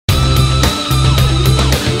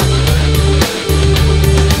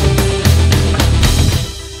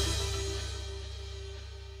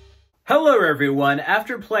Hello everyone,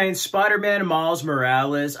 after playing Spider-Man Miles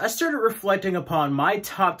Morales, I started reflecting upon my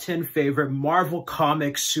top 10 favorite Marvel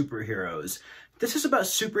Comics superheroes. This is about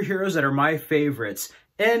superheroes that are my favorites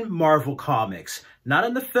in Marvel Comics. Not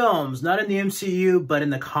in the films, not in the MCU, but in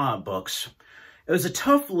the comic books. It was a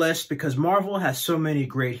tough list because Marvel has so many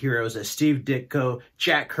great heroes that Steve Ditko,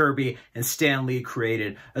 Jack Kirby, and Stan Lee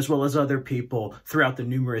created, as well as other people throughout the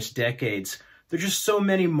numerous decades. There's just so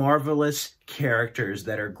many marvelous characters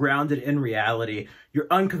that are grounded in reality. Your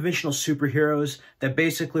unconventional superheroes that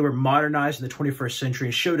basically were modernized in the 21st century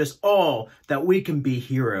and showed us all that we can be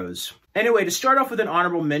heroes. Anyway, to start off with an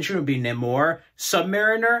honorable mention would be Namor.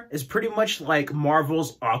 Submariner is pretty much like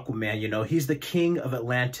Marvel's Aquaman, you know. He's the king of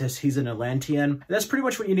Atlantis. He's an Atlantean. That's pretty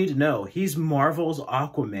much what you need to know. He's Marvel's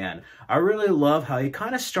Aquaman. I really love how he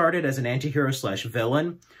kind of started as an anti-hero slash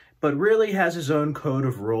villain, but really has his own code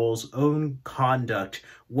of rules, own conduct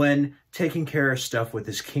when taking care of stuff with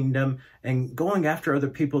his kingdom and going after other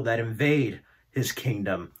people that invade his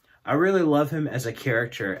kingdom. I really love him as a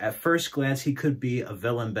character. At first glance, he could be a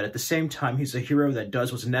villain, but at the same time, he's a hero that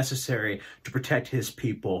does what's necessary to protect his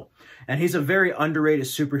people. And he's a very underrated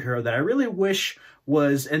superhero that I really wish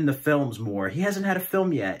was in the films more. He hasn't had a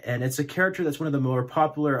film yet, and it's a character that's one of the more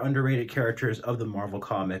popular, underrated characters of the Marvel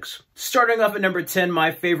Comics. Starting off at number 10,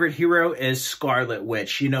 my favorite hero is Scarlet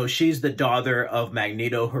Witch. You know, she's the daughter of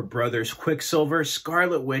Magneto, her brother's Quicksilver.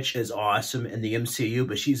 Scarlet Witch is awesome in the MCU,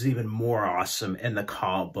 but she's even more awesome in the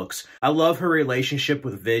comic books. I love her relationship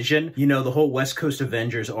with Vision. You know, the whole West Coast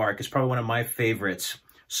Avengers arc is probably one of my favorites.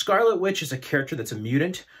 Scarlet Witch is a character that's a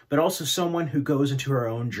mutant, but also someone who goes into her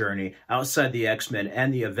own journey outside the X-Men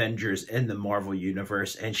and the Avengers in the Marvel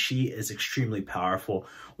Universe, and she is extremely powerful.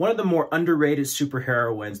 One of the more underrated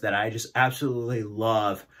superheroines that I just absolutely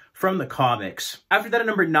love from the comics. After that, at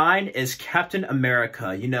number 9 is Captain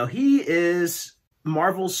America. You know, he is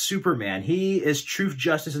Marvel's Superman. He is truth,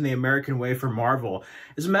 justice, and the American way for Marvel.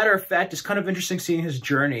 As a matter of fact, it's kind of interesting seeing his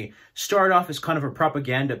journey start off as kind of a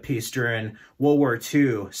propaganda piece during World War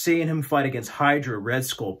II, seeing him fight against Hydra, Red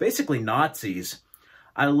Skull, basically Nazis.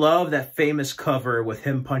 I love that famous cover with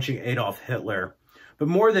him punching Adolf Hitler. But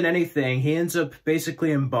more than anything, he ends up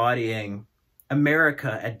basically embodying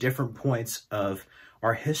America at different points of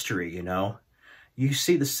our history, you know? You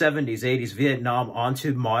see the 70s, 80s, Vietnam,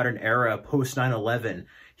 onto modern era, post 9/11.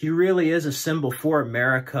 He really is a symbol for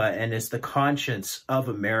America and is the conscience of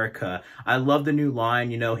America. I love the new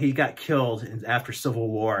line, you know, he got killed after Civil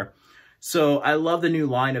War. So I love the new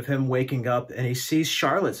line of him waking up and he sees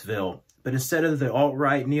Charlottesville. But instead of the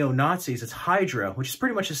alt-right neo-Nazis, it's Hydra, which is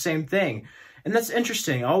pretty much the same thing. And that's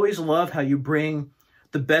interesting. I always love how you bring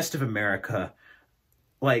the best of America,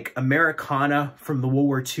 like Americana from the World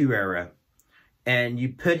War II era, and you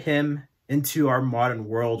put him into our modern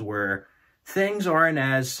world where things aren't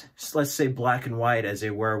as, let's say, black and white as they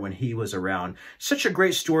were when he was around. Such a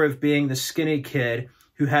great story of being the skinny kid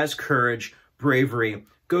who has courage, bravery,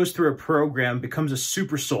 goes through a program, becomes a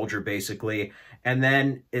super soldier, basically, and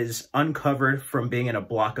then is uncovered from being in a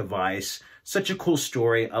block of ice. Such a cool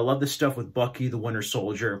story. I love the stuff with Bucky, the Winter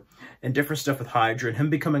Soldier, and different stuff with Hydra, and him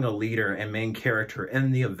becoming a leader and main character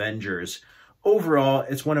in the Avengers. Overall,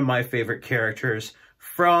 it's one of my favorite characters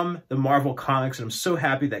from the Marvel Comics, and I'm so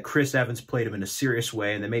happy that Chris Evans played him in a serious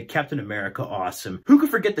way, and they made Captain America awesome. Who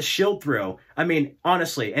could forget the shield throw? I mean,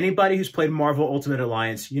 honestly, anybody who's played Marvel Ultimate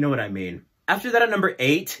Alliance, you know what I mean. After that, at number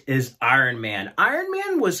 8 is Iron Man. Iron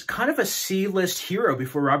Man was kind of a C-list hero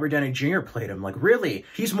before Robert Downey Jr. played him. Like, really,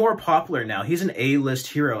 he's more popular now. He's an A-list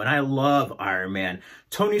hero, and I love Iron Man.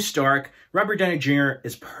 Tony Stark, Robert Downey Jr.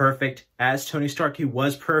 is perfect. As Tony Stark, he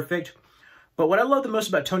was perfect. But what I love the most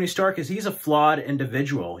about Tony Stark is he's a flawed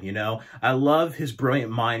individual, you know? I love his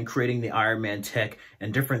brilliant mind creating the Iron Man tech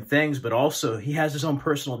and different things, but also he has his own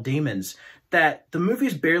personal demons that the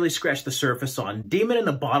movies barely scratch the surface on. Demon in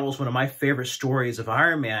the Bottle is one of my favorite stories of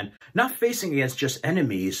Iron Man, not facing against just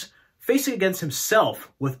enemies, facing against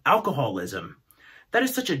himself with alcoholism. That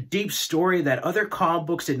is such a deep story that other comic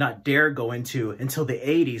books did not dare go into until the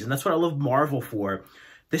 80s, and that's what I love Marvel for.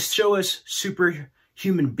 They show us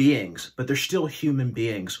human beings, but they're still human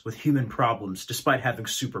beings with human problems despite having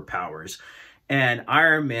superpowers. And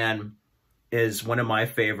Iron Man is one of my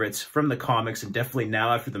favorites from the comics, and definitely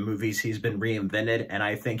now after the movies, he's been reinvented, and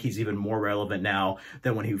I think he's even more relevant now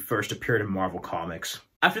than when he first appeared in Marvel Comics.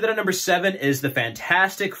 After that, at number 7 is the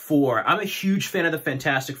Fantastic Four. I'm a huge fan of the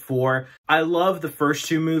Fantastic Four. I love the first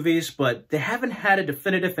 2 movies, but they haven't had a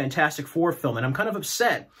definitive Fantastic Four film, and I'm kind of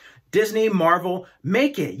upset. Disney, Marvel,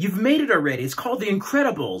 make it. You've made it already. It's called The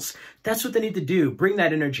Incredibles. That's what they need to do. Bring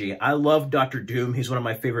that energy. I love Dr. Doom. He's one of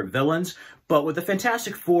my favorite villains. But with the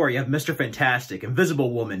Fantastic Four, you have Mr. Fantastic,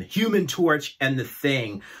 Invisible Woman, Human Torch, and The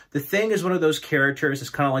Thing. The Thing is one of those characters. It's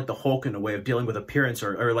kind of like the Hulk in a way of dealing with appearance,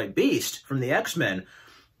 or like Beast from the X-Men.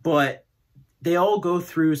 But they all go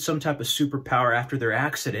through some type of superpower after their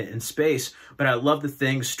accident in space. But I love The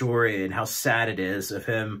Thing's story and how sad it is of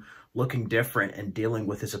him looking different and dealing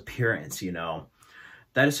with his appearance, you know.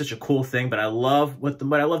 That is such a cool thing. But I love what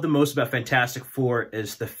I love the most about Fantastic Four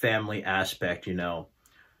is the family aspect, you know.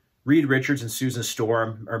 Reed Richards and Susan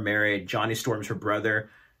Storm are married. Johnny Storm's her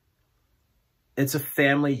brother. It's a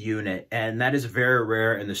family unit, and that is very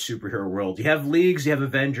rare in the superhero world. You have leagues, you have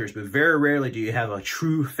Avengers, but very rarely do you have a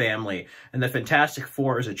true family, and the Fantastic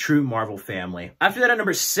Four is a true Marvel family. After that, at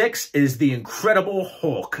number 6 is the Incredible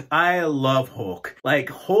Hulk. I love Hulk. Like,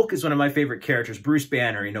 Hulk is one of my favorite characters. Bruce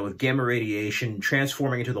Banner, you know, with gamma radiation,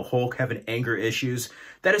 transforming into the Hulk, having anger issues.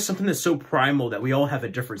 That is something that's so primal that we all have a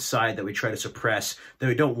different side that we try to suppress, that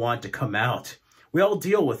we don't want to come out. We all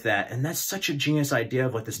deal with that, and that's such a genius idea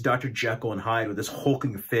of like this Dr. Jekyll and Hyde with this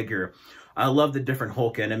hulking figure. I love the different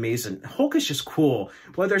Hulk enemies, and Hulk is just cool.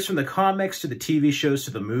 Whether it's from the comics to the TV shows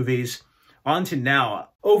to the movies, on to now.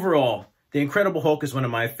 Overall, the Incredible Hulk is one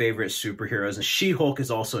of my favorite superheroes, and She-Hulk is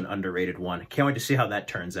also an underrated one. Can't wait to see how that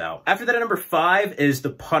turns out. After that, at number 5 is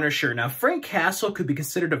the Punisher. Now, Frank Castle could be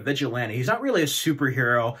considered a vigilante. He's not really a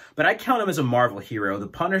superhero, but I count him as a Marvel hero. The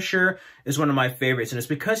Punisher is one of my favorites, and it's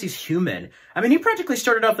because he's human. I mean, he practically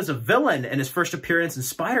started off as a villain in his first appearance in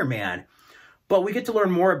Spider-Man. But we get to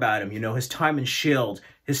learn more about him, you know, his time in S.H.I.E.L.D.,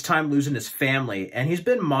 his time losing his family, and he's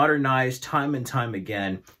been modernized time and time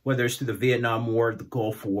again, whether it's through the Vietnam War, the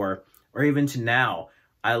Gulf War, or even to now.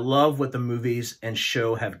 I love what the movies and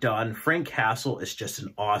show have done. Frank Castle is just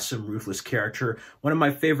an awesome, ruthless character. One of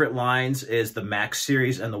my favorite lines is the Max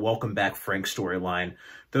series and the Welcome Back Frank storyline.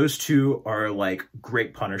 Those two are like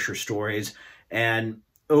great Punisher stories. And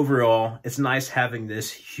overall, it's nice having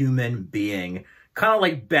this human being, kind of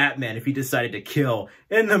like Batman if he decided to kill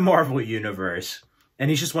in the Marvel Universe. And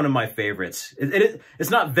he's just one of my favorites. It's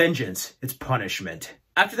not vengeance, it's punishment.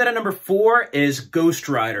 After that, at number 4 is Ghost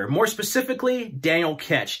Rider. More specifically, Daniel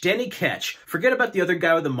Ketch. Danny Ketch. Forget about the other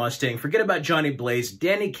guy with the Mustang. Forget about Johnny Blaze.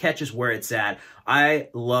 Danny Ketch is where it's at. I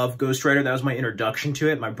love Ghost Rider. That was my introduction to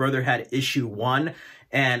it. My brother had issue 1,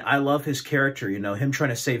 and I love his character, you know, him trying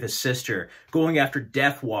to save his sister, going after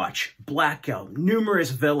Death Watch, Blackout, numerous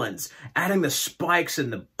villains, adding the spikes in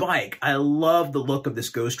the bike. I love the look of this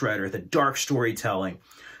Ghost Rider, the dark storytelling.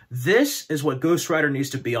 This is what Ghost Rider needs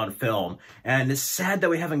to be on film, and it's sad that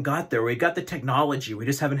we haven't got there. We got the technology, we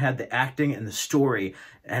just haven't had the acting and the story,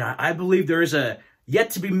 and I believe there is a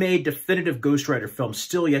yet-to-be-made definitive Ghost Rider film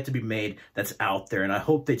still yet to be made that's out there, and I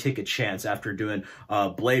hope they take a chance after doing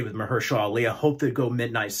Blade with Mahershala Ali. I hope they go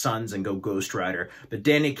Midnight Suns and go Ghost Rider. But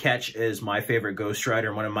Danny Ketch is my favorite Ghost Rider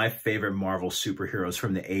and one of my favorite Marvel superheroes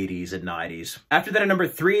from the 80s and 90s. After that, at number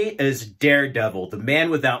 3 is Daredevil, the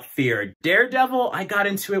man without fear. Daredevil, I got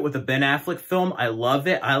into it with the Ben Affleck film. I love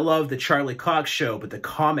it. I love the Charlie Cox show, but the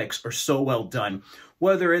comics are so well done.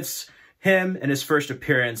 Whether it's him in his first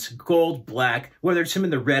appearance, Gold, Black, whether it's him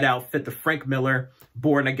in the red outfit, the Frank Miller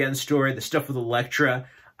Born Again story, the stuff with Elektra.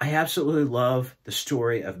 I absolutely love the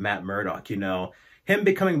story of Matt Murdock, you know. Him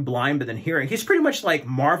becoming blind but then hearing. He's pretty much like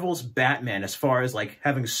Marvel's Batman as far as like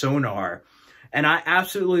having sonar. And I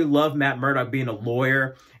absolutely love Matt Murdock being a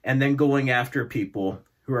lawyer and then going after people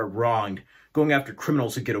who are wronged, going after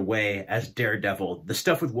criminals who get away as Daredevil. The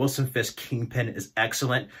stuff with Wilson Fisk Kingpin is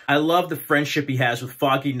excellent. I love the friendship he has with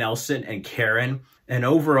Foggy Nelson and Karen. And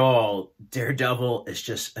overall, Daredevil is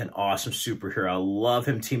just an awesome superhero. I love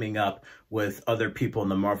him teaming up with other people in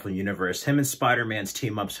the Marvel Universe. Him and Spider-Man's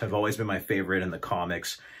team-ups have always been my favorite in the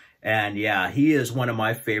comics. And yeah, he is one of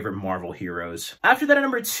my favorite Marvel heroes. After that, at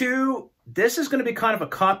number 2, this is going to be kind of a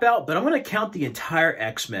cop-out, but I'm going to count the entire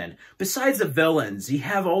X-Men. Besides the villains, you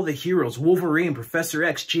have all the heroes: Wolverine, Professor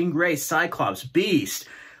X, Jean Grey, Cyclops, Beast,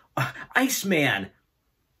 Iceman,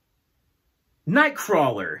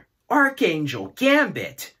 Nightcrawler, Archangel,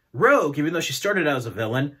 Gambit, Rogue, even though she started out as a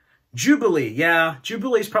villain, Jubilee. Yeah,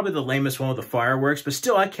 Jubilee's probably the lamest one with the fireworks, but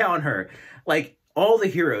still I count her. Like, all the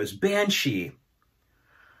heroes, Banshee.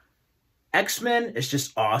 X-Men is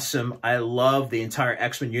just awesome. I love the entire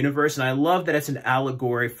X-Men universe, and I love that it's an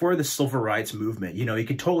allegory for the civil rights movement. You know, you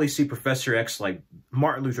can totally see Professor X like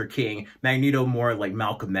Martin Luther King, Magneto more like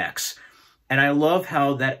Malcolm X. And I love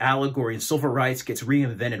how that allegory and civil rights gets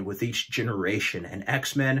reinvented with each generation, and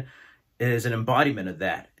X-Men is an embodiment of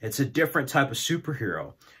that. It's a different type of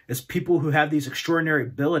superhero. is people who have these extraordinary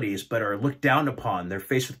abilities but are looked down upon. They're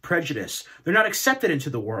faced with prejudice. They're not accepted into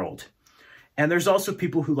the world. And there's also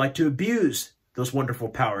people who like to abuse those wonderful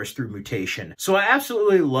powers through mutation. So I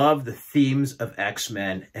absolutely love the themes of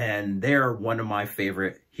X-Men, and they're one of my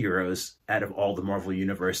favorite heroes out of all the Marvel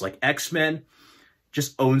Universe. Like, X-Men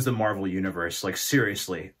just owns the Marvel Universe. Like,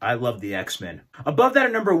 seriously, I love the X-Men. Above that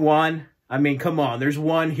at number 1, I mean, come on, there's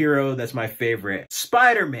one hero that's my favorite.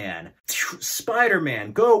 Spider-Man.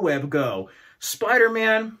 Spider-Man, go Web, go.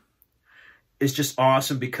 Spider-Man is just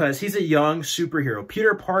awesome because he's a young superhero.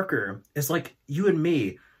 Peter Parker is like you and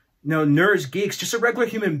me. No, nerds, geeks, just a regular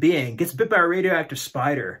human being, gets bit by a radioactive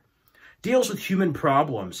spider, deals with human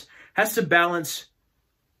problems, has to balance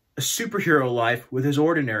a superhero life with his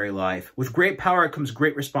ordinary life. With great power comes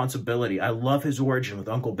great responsibility. I love his origin with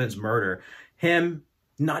Uncle Ben's murder. Him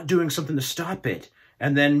not doing something to stop it,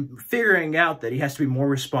 and then figuring out that he has to be more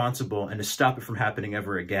responsible and to stop it from happening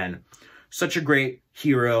ever again. Such a great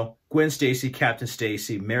hero. Gwen Stacy, Captain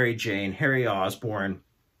Stacy, Mary Jane, Harry Osborn,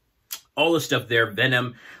 all the stuff there,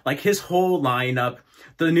 Venom, like his whole lineup.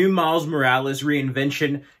 The new Miles Morales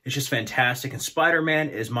reinvention is just fantastic. And Spider-Man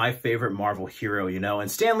is my favorite Marvel hero, you know.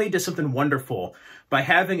 And Stan Lee did something wonderful by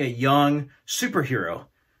having a young superhero.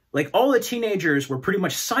 Like, all the teenagers were pretty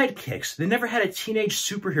much sidekicks. They never had a teenage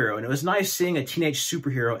superhero. And it was nice seeing a teenage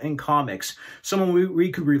superhero in comics. Someone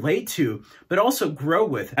we could relate to, but also grow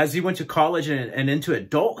with as he went to college and into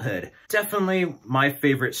adulthood. Definitely my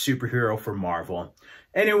favorite superhero for Marvel.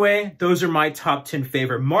 Anyway, those are my top 10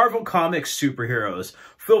 favorite Marvel Comics superheroes.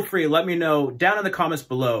 Feel free, let me know down in the comments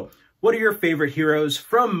below, what are your favorite heroes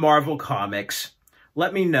from Marvel Comics?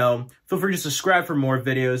 Let me know. Feel free to subscribe for more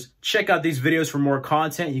videos. Check out these videos for more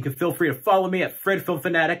content. You can feel free to follow me at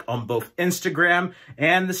FredFilmFanatic on both Instagram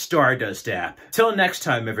and the Stardust app. Till next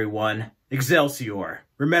time, everyone, Excelsior.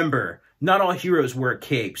 Remember, not all heroes wear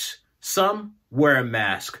capes. Some wear a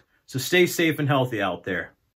mask. So stay safe and healthy out there.